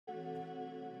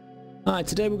Alright,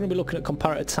 today we're going to be looking at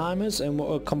comparator timers, and what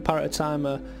a comparator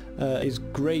timer is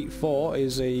great for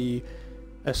is a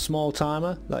small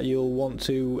timer that you'll want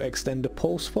to extend a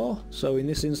pulse for. So in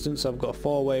this instance I've got a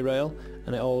 4-way rail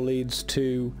and it all leads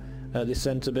to this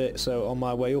centre bit, so on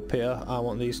my way up here I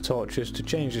want these torches to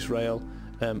change this rail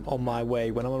on my way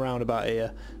when I'm around about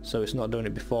here, so it's not doing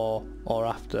it before or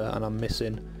after and I'm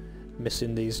missing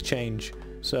these change.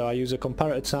 So I use a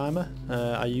comparator timer.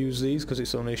 I use these because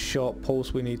it's only a short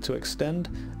pulse we need to extend,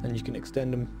 and you can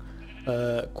extend them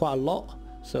quite a lot.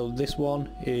 So this one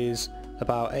is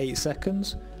about 8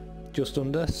 seconds, just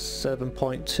under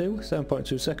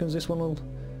 7.2 seconds this one will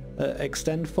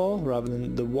extend for, rather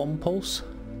than the one pulse.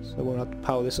 So we'll have to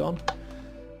power this on.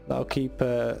 That'll keep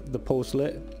the pulse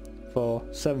lit for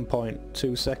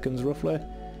 7.2 seconds roughly,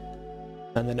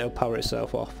 and then it'll power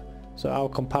itself off. So how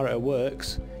comparator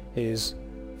works is,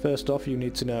 first off you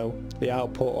need to know the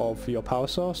output of your power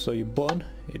source. So your button,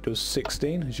 it does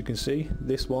 16 as you can see.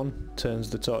 This one turns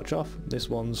the torch off, this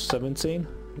one's 17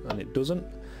 and it doesn't.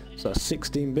 So that's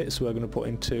 16 bits we're going to put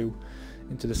into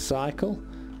the cycle.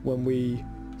 When we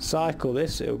cycle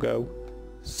this it'll go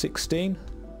 16,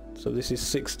 so this is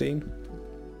 16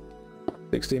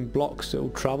 blocks it'll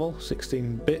travel,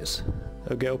 16 bits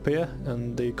it'll get up here,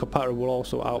 and the comparator will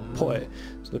also output it.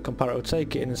 So the comparator will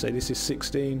take it in and say this is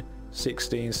 16,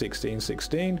 16, 16,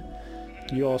 16,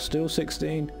 you're still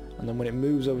 16, and then when it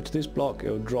moves over to this block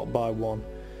it'll drop by 1.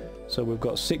 So we've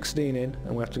got 16 in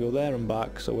and we have to go there and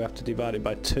back, so we have to divide it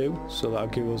by 2, so that'll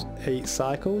give us 8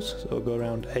 cycles, so it'll go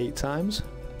around 8 times.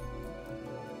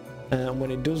 And when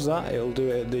it does that it'll do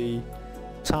it at the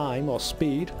time or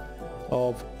speed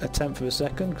of 1/10 of a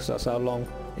second, because that's how long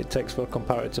it takes for a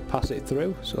comparator to pass it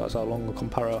through. So that's how long the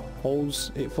comparator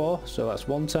holds it for. So that's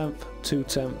 1/10,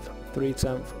 2/10,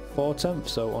 3/10, 4/10.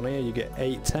 So on here you get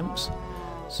 8 tenths.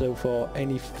 So for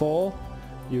any 4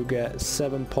 you get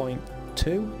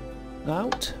 7.2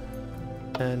 out.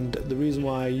 And the reason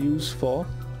why I use 4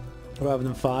 rather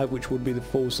than 5, which would be the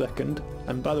full second,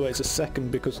 and by the way it's a second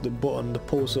because the button, the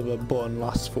pulse of a button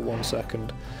lasts for 1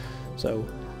 second. So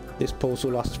this pulse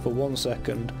will last for 1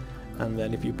 second, and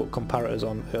then if you put comparators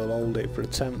on it'll hold it for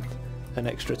 1/10, an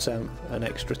extra 1/10, an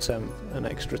extra 1/10, an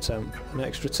extra 1/10, an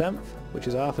extra 1/10, which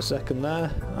is half a second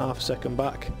there, half a second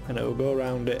back, and it will go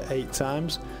around it 8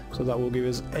 times, so that will give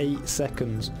us 8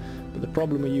 seconds. But the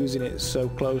problem with using it so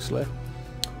closely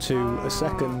to a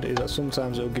second is that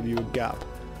sometimes it will give you a gap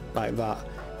like that.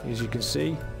 As you can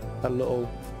see, that little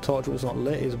torch was not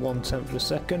lit is 1/10 of a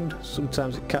second.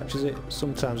 Sometimes it catches it,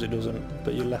 sometimes it doesn't,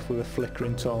 but you're left with a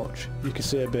flickering torch. You can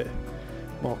see a bit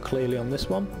more clearly on this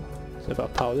one. So if I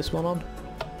power this one on,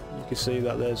 you can see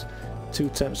that there's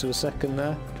 2/10 of a second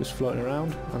there just floating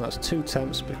around, and that's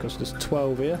 2/10 because there's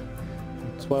 12 here,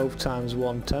 and 12 times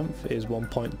 1/10 is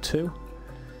 1.2.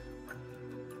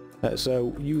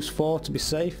 So use 4 to be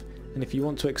safe, and if you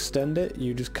want to extend it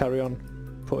you just carry on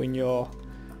putting your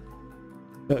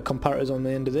comparators on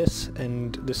the end of this,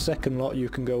 and the second lot you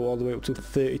can go all the way up to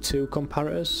 32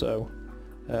 comparators. So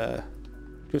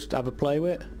just have a play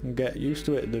with it and get used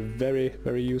to it. They're very,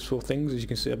 very useful things. As you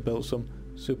can see, I built some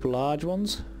super large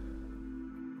ones.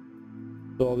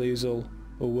 So all these will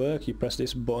work. You press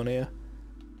this button here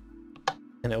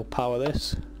and it'll power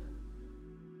this,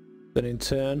 then in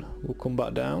turn we'll come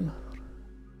back down,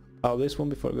 power this one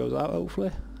before it goes out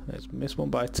hopefully. Let's miss one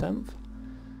by 1/10.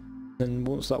 Then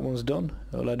once that one's done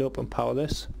it'll head up and power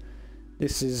this.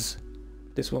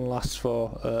 This one lasts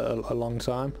for a long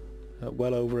time,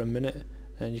 well over a minute,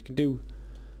 and you can do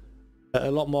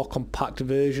a lot more compact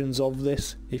versions of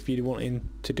this if you're wanting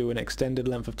to do an extended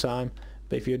length of time.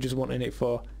 But if you're just wanting it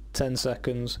for 10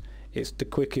 seconds, it's the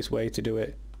quickest way to do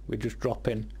it. We just drop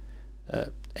in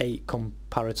 8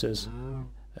 comparators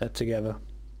together.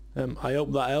 I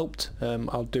hope that helped.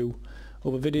 I'll do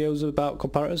other videos about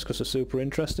comparators because they're super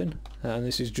interesting, and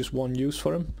this is just one use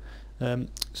for them.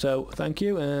 So thank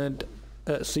you, and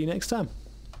see you next time.